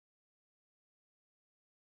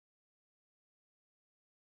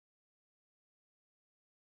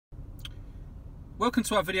Welcome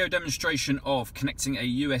to our video demonstration of connecting a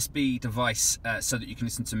USB device so that you can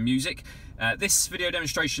listen to music. This video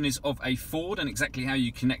demonstration is of a Ford and exactly how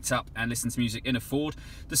you connect up and listen to music in a Ford.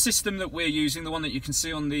 The system that we're using, the one that you can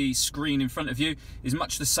see on the screen in front of you, is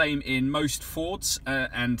much the same in most Fords,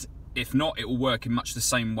 and if not, it will work in much the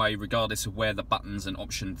same way regardless of where the buttons and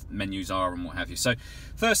option menus are and what have you. So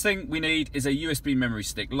first thing we need is a USB memory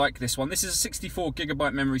stick like this one. This is a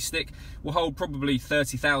 64GB memory stick. Will hold probably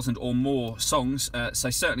 30,000 or more songs, so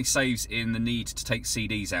certainly saves in the need to take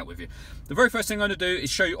CDs out with you. The very first thing I'm going to do is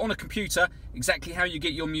show you on a computer exactly how you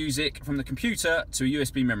get your music from the computer to a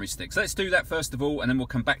USB memory stick. So let's do that first of all, and then we'll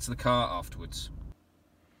come back to the car afterwards.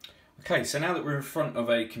 Okay, so now that we're in front of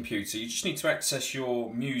a computer, you just need to access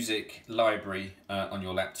your music library on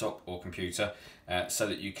your laptop or computer so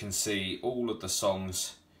that you can see all of the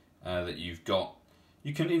songs that you've got.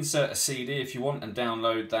 You can insert a CD if you want and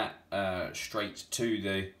download that straight to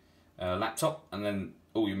the laptop, and then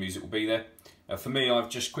all your music will be there. For me, I've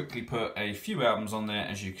just quickly put a few albums on there,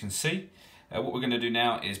 as you can see. What we're going to do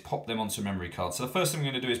now is pop them onto a memory card. So the first thing we're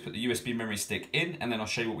going to do is put the USB memory stick in, and then I'll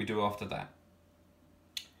show you what we do after that.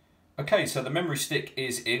 Okay, so the memory stick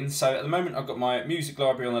is in. So at the moment I've got my music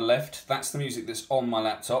library on the left. That's the music that's on my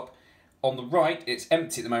laptop. On the right, it's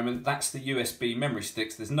empty at the moment. That's the USB memory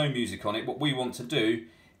sticks. There's no music on it. What we want to do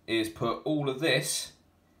is put all of this.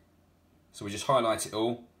 So we just highlight it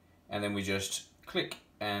all, and then we just click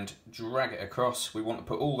and drag it across. We want to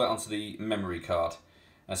put all that onto the memory card.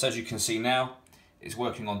 So as you can see now, it's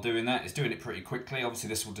working on doing that. It's doing it pretty quickly. Obviously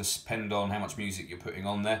this will depend on how much music you're putting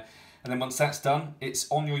on there. And then once that's done,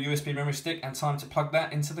 it's on your USB memory stick and time to plug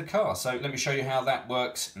that into the car. So let me show you how that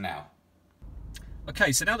works now.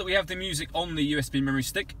 Okay, so now that we have the music on the USB memory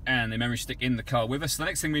stick and the memory stick in the car with us, the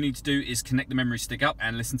next thing we need to do is connect the memory stick up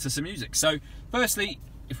and listen to some music. So firstly,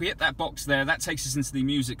 if we hit that box there, that takes us into the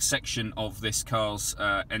music section of this car's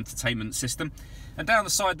entertainment system. And down the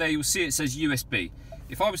side there, you'll see it says USB.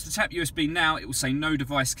 If I was to tap USB now, it will say no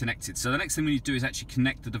device connected. So the next thing we need to do is actually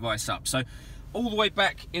connect the device up. So all the way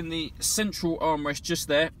back in the central armrest just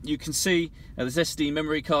there, you can see there's SD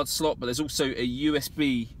memory card slot, but there's also a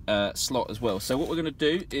USB slot as well. So what we're going to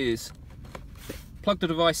do is plug the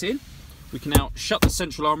device in. We can now shut the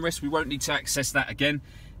central armrest. We won't need to access that again,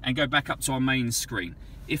 and go back up to our main screen.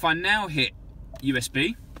 If I now hit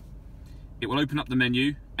USB, it will open up the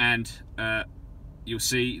menu, and you'll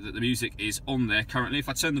see that the music is on there currently. If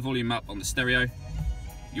I turn the volume up on the stereo,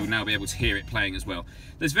 you'll now be able to hear it playing as well.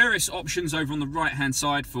 There's various options over on the right hand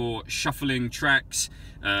side for shuffling tracks,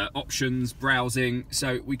 options, browsing.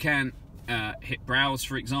 So we can hit browse,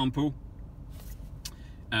 for example,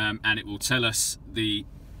 and it will tell us the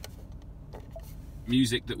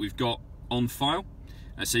music that we've got on file.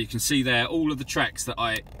 So you can see there all of the tracks that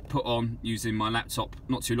I put on using my laptop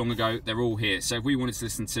not too long ago. They're all here. So if we wanted to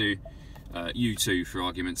listen to U2 for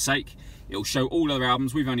argument's sake, it'll show all other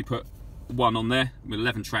albums. We've only put one on there with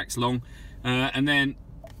 11 tracks long, and then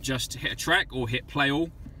just hit a track or hit play all,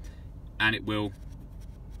 and it will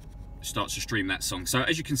start to stream that song. So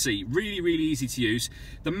as you can see, really easy to use.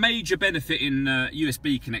 The major benefit in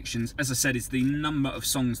USB connections, as I said, is the number of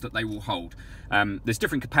songs that they will hold. There's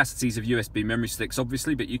different capacities of USB memory sticks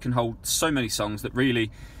obviously, but you can hold so many songs that really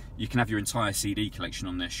you can have your entire CD collection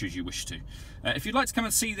on there should you wish to. If you'd like to come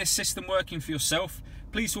and see this system working for yourself,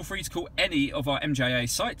 please feel free to call any of our MJA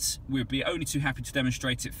sites. We'd be only too happy to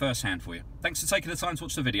demonstrate it firsthand for you. Thanks for taking the time to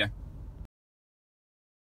watch the video.